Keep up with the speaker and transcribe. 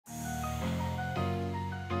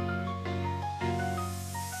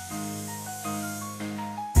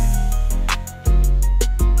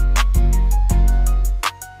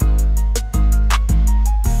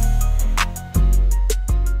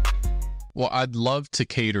Well, I'd love to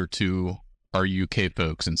cater to our UK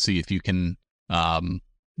folks and see if you can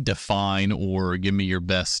define or give me your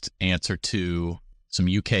best answer to some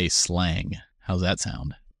UK slang. How's that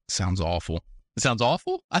sound? Sounds awful. It sounds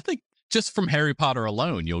awful? I think just from Harry Potter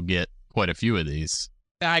alone, you'll get quite a few of these.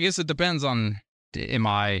 I guess it depends on,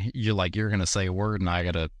 you're going to say a word and I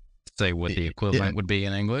got to say what the equivalent would be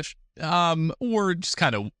in English? Or just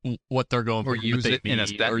kind of what they're going for. Or use it in a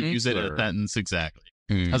sentence. Or use it in a sentence, exactly.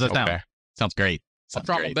 How's that sound? Sounds great. I'll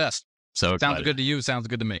try my best. So sounds good to you, sounds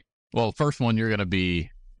good to me. Well, first one you're going to be,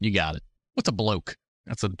 you got it. What's a bloke?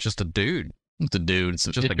 That's just a dude. It's a dude. It's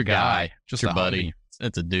just a your guy. Just your buddy. Homie.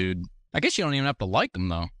 It's a dude. I guess you don't even have to like him,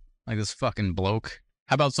 though. Like this fucking bloke.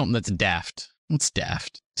 How about something that's daft? What's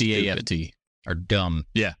daft? D-A-F-T. Or dumb.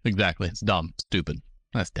 Yeah, exactly. It's dumb. Stupid.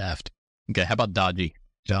 That's daft. Okay, how about dodgy?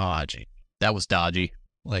 Dodgy. That was dodgy.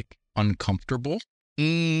 Like uncomfortable?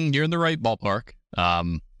 You're in the right ballpark.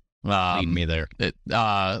 Lead me there.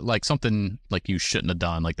 Like something like you shouldn't have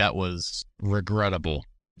done. Like that was regrettable.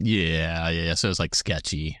 Yeah. So it's like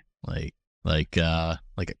sketchy. Like a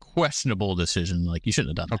questionable decision. Like you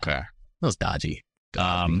shouldn't have done that. Okay. That was dodgy.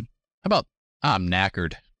 How about I'm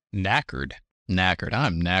knackered? Knackered.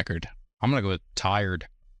 I'm knackered. I'm gonna go with tired.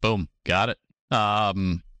 Boom. Got it. How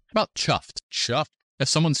about chuffed? Chuffed. If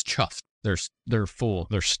someone's chuffed, they're full.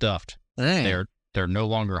 They're stuffed. Dang. They're no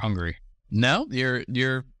longer hungry. No,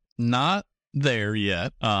 you're not there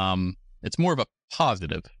yet. It's more of a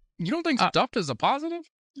positive. You don't think stuffed is a positive?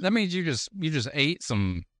 That means you just ate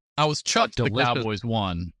some. I was chuffed. The delicious, Cowboys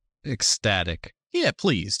won. Ecstatic. Yeah,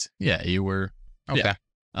 pleased. Yeah, you were. Okay.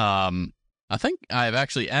 Yeah. I think I've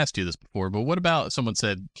actually asked you this before, but what about if someone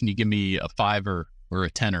said, "Can you give me a $5 or a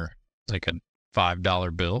 $10?" Like a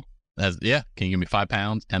 $5 bill? Can you give me £5,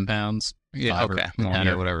 £10? Yeah, okay. Well,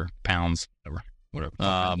 yeah, whatever. Pounds, whatever.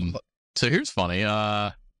 So here's funny.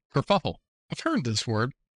 Kerfuffle. I've heard this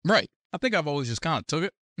word. Right. I think I've always just kind of took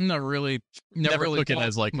it. Never really took it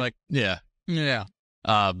as like yeah. Yeah.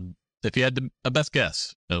 If you had a best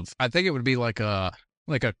guess of, I think it would be like a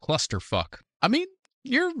clusterfuck. I mean,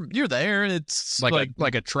 you're there. It's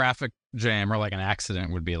like a traffic jam or like an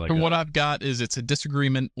accident would be like. From what I've got is it's a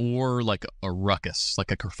disagreement or like a ruckus,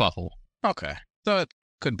 like a kerfuffle. Okay, so it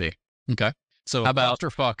could be. Okay. So a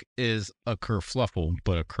clusterfuck is a kerfluffle,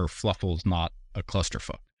 but a kerfluffle is not a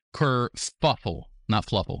clusterfuck. Kerfuffle, not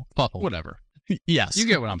fluffle. Fuffle. Whatever. Yes. You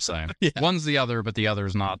get what I'm saying. Yeah. One's the other, but the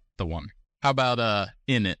other's not the one. How about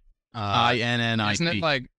in it? I-N-N-I-T. Isn't it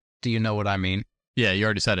like, do you know what I mean? Yeah, you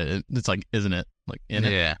already said it. It's like, isn't it? Like in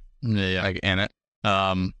it? Yeah. Like in it.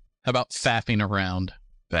 How about faffing around?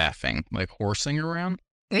 Faffing. Like horsing around?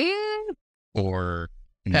 Or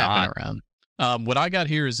faffing around. What I got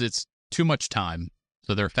here is it's too much time.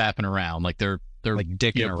 So they're faffing around. Like they're like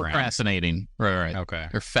dicking around. Procrastinating. Right. Okay.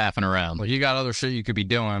 They're faffing around. Well, you got other shit you could be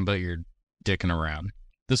doing, but you're dicking around.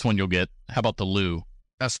 This one you'll get. How about the loo?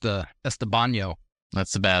 That's the baño.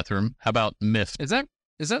 That's the bathroom. How about miffed? Is that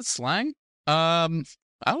slang? I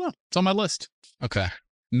don't know. It's on my list. Okay.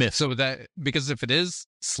 Miffed. So because if it is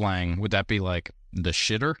slang, would that be like the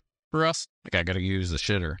shitter for us? Like I gotta use the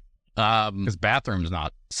shitter. Because bathroom's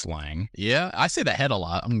not slang. Yeah, I say the head a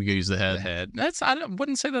lot. I'm gonna use the head. The head. I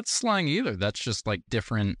wouldn't say that's slang either. That's just like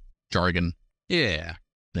different jargon. Yeah.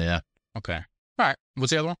 Yeah. Okay. All right.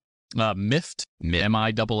 What's the other one? Miffed.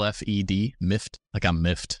 M-I-F-F-E-D. Miffed. Like I'm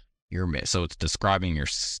miffed. You're miffed. So it's describing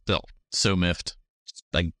yourself. So miffed.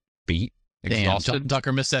 Like beat. Exhausted. Damn,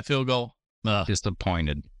 Tucker missed that field goal.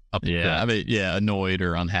 Disappointed. Yeah. I mean, yeah, annoyed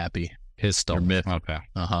or unhappy. Pissed off. Miffed. Okay.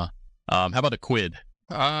 How about a quid?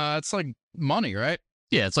 It's like money, right?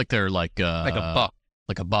 Yeah, it's like they're like a buck.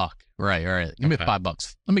 Like a buck. Right. All right. Give me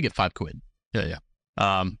 $5. Let me get 5 quid. Yeah.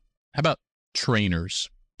 How about trainers?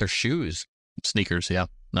 They're shoes. Sneakers, yeah.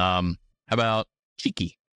 How about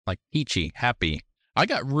cheeky? Like peachy, happy. I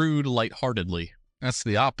got rude lightheartedly. That's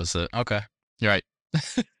the opposite. Okay. You're right.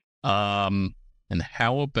 And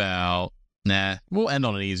how about we'll end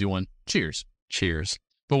on an easy one. Cheers. Cheers.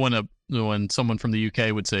 But when someone from the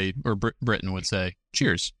UK would say, or Britain would say,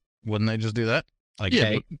 cheers. Wouldn't they just do that? Like, yeah,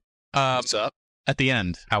 hey, what's up? At the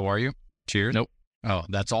end. How are you? Cheers. Nope. Oh,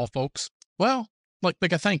 that's all, folks? Well, like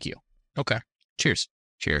a thank you. Okay. Cheers.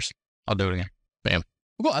 Cheers. I'll do it again. Bam.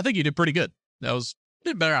 Well, I think you did pretty good.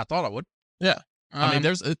 Did better than I thought I would. Yeah. I mean,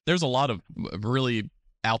 there's a lot of really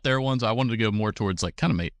out there ones. I wanted to go more towards like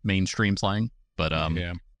kind of mainstream slang, but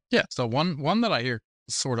yeah. So one that I hear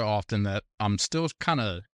sort of often that I'm still kind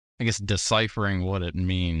of, I guess, deciphering what it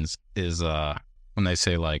means is when they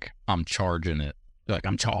say like I'm charging it. Like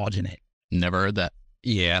I'm charging it. Never heard that.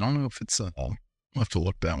 Yeah, I don't know if it's I'll have to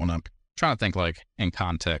look that one up. I'm trying to think like in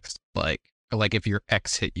context, like if your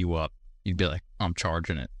ex hit you up you'd be like, I'm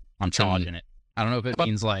charging it. I'm charging it. I don't know if it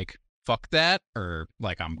means like fuck that or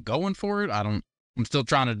like I'm going for it. I'm still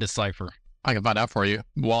trying to decipher. I can find out for you.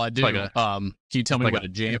 While I do, can you tell me what a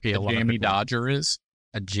jammy dodger is?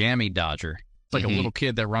 A jammy dodger. It's like a little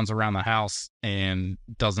kid that runs around the house and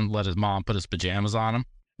doesn't let his mom put his pajamas on him.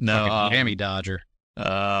 No, like a jammy dodger.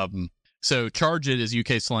 So charge it is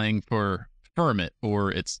UK slang for firm it,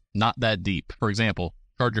 or it's not that deep. For example,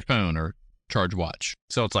 charge your phone or charge watch.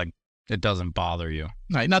 So it's like it doesn't bother you.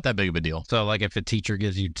 Right, not that big of a deal. So like if a teacher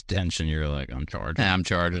gives you detention, you're like, I'm charging. I'm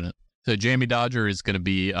charging it. So jammy dodger is going to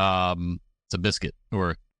be it's a biscuit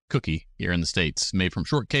or cookie here in the States, made from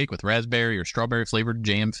shortcake with raspberry or strawberry flavored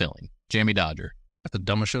jam filling. Jammy dodger. That's the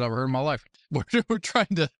dumbest shit I've ever heard in my life. We're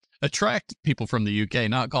trying to attract people from the UK,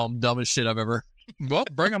 not call them dumbest shit I've ever. Well,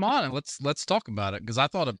 bring them on and let's talk about it, because I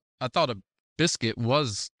thought a biscuit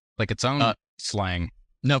was like its own slang.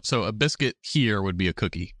 No, so a biscuit here would be a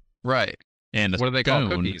cookie, right? And what do they call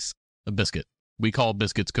cookies? A biscuit. We call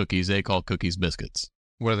biscuits cookies. They call cookies biscuits.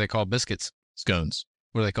 What do they call biscuits? Scones.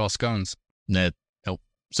 What do they call scones? Nope.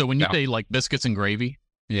 So when you say like biscuits and gravy,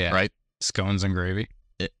 yeah, right? Scones and gravy.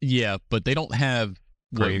 Yeah, but they don't have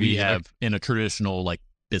what we have in a traditional like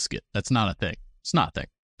biscuit. That's not a thing. It's not a thing.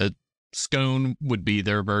 A scone would be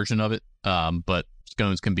their version of it, but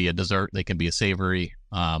scones can be a dessert. They can be a savory.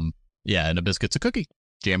 Yeah, and a biscuit's a cookie.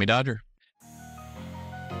 Jammy Dodger.